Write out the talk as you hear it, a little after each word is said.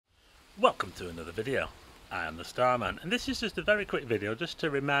Welcome to another video. I am the Starman, and this is just a very quick video just to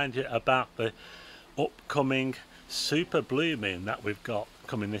remind you about the upcoming super blue moon that we've got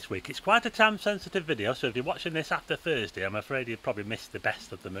coming this week. It's quite a time sensitive video, so if you're watching this after Thursday, I'm afraid you've probably missed the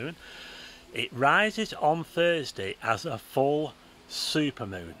best of the moon. It rises on Thursday as a full super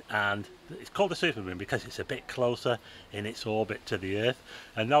moon, and it's called a super moon because it's a bit closer in its orbit to the Earth,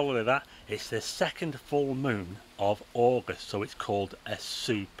 and not only that, it's the second full moon of August, so it's called a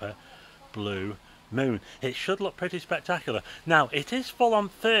super blue moon. It should look pretty spectacular. Now, it is full on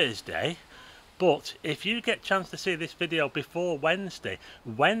Thursday, but if you get a chance to see this video before Wednesday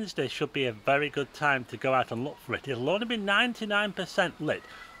should be a very good time to go out and look for it. It'll only be 99% lit,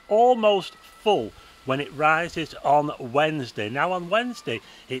 almost full, when it rises on Wednesday. Now on Wednesday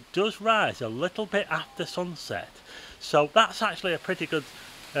it does rise a little bit after sunset, so that's actually a pretty good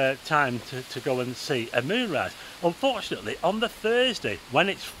time to go and see a moonrise. Unfortunately, on the Thursday when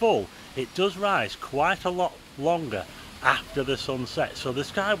it's full, it does rise quite a lot longer after the sunset, so the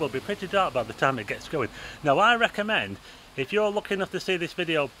sky will be pretty dark by the time it gets going. Now I recommend, if you're lucky enough to see this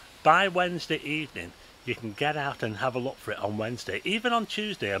video by Wednesday evening, you can get out and have a look for it on Wednesday, even on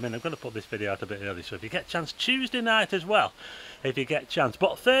Tuesday. I mean, I'm going to put this video out a bit early, so if you get a chance, Tuesday night as well, if you get a chance.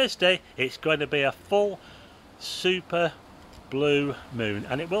 But Thursday, it's going to be a full super blue moon,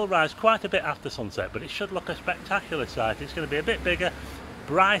 and it will rise quite a bit after sunset, but it should look a spectacular sight. It's going to be a bit bigger,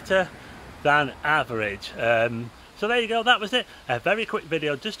 brighter than average. So there you go, that was it. A very quick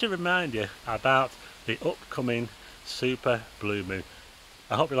video just to remind you about the upcoming super blue moon.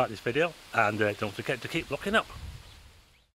 I hope you like this video, and don't forget to keep looking up.